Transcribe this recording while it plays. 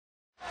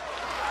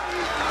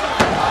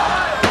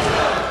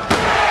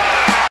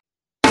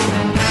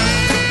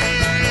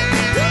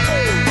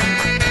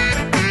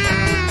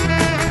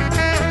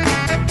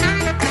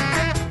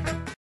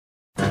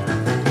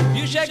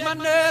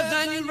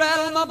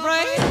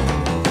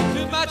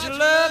But your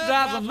love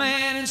drives a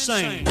man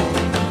insane.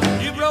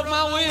 You broke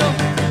my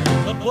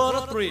will, but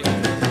what a thrill.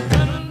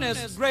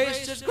 Goodness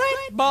gracious,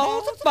 great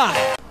balls of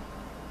fire.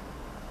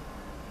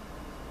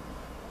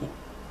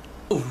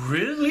 Oh,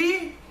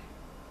 really?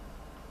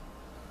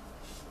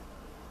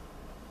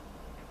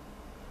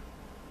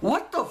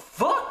 What the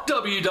fuck,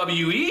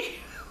 WWE?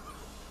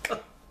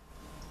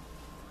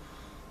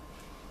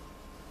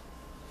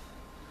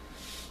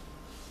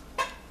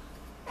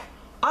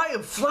 I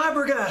am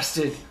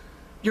flabbergasted.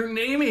 You're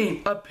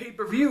naming a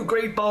pay-per-view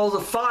Great Balls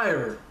of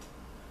Fire.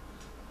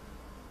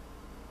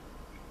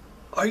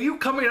 Are you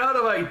coming out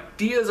of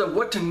ideas of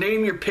what to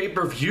name your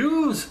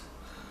pay-per-views?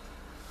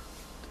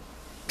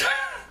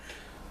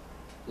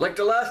 Like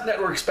the last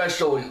network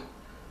special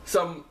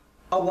a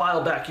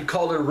while back, you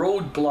called it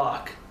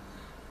Roadblock.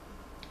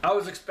 I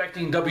was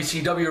expecting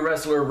WCW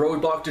wrestler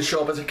Roadblock to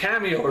show up as a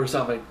cameo or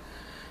something.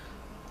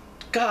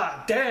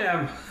 God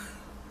damn.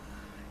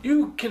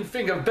 You can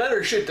think of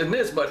better shit than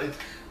this, but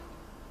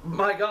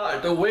my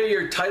God, the way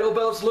your title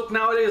belts look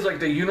nowadays,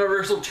 like the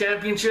Universal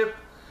Championship,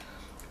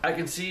 I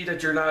can see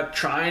that you're not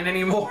trying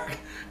anymore.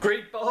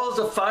 Great Balls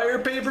of Fire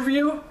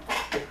pay-per-view?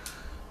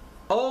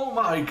 Oh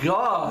my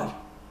God.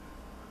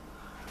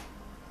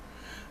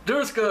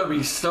 There's gonna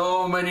be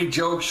so many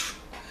jokes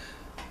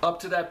up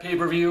to that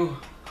pay-per-view.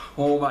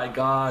 Oh my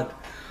God.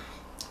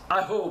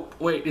 I hope,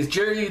 wait, is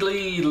Jerry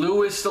Lee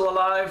Lewis still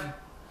alive?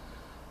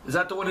 Is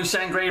that the one who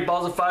sang Great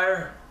Balls of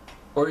Fire?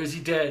 Or is he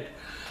dead?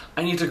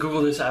 I need to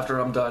Google this after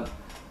I'm done.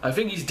 I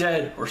think he's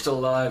dead or still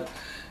alive.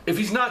 If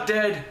he's not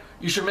dead,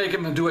 you should make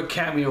him do a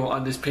cameo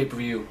on this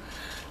pay-per-view.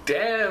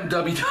 Damn,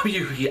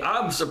 WWE,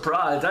 I'm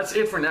surprised. That's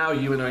it for now,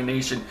 Humanoid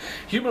Nation.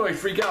 Humanoid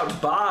Freak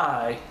out,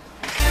 bye.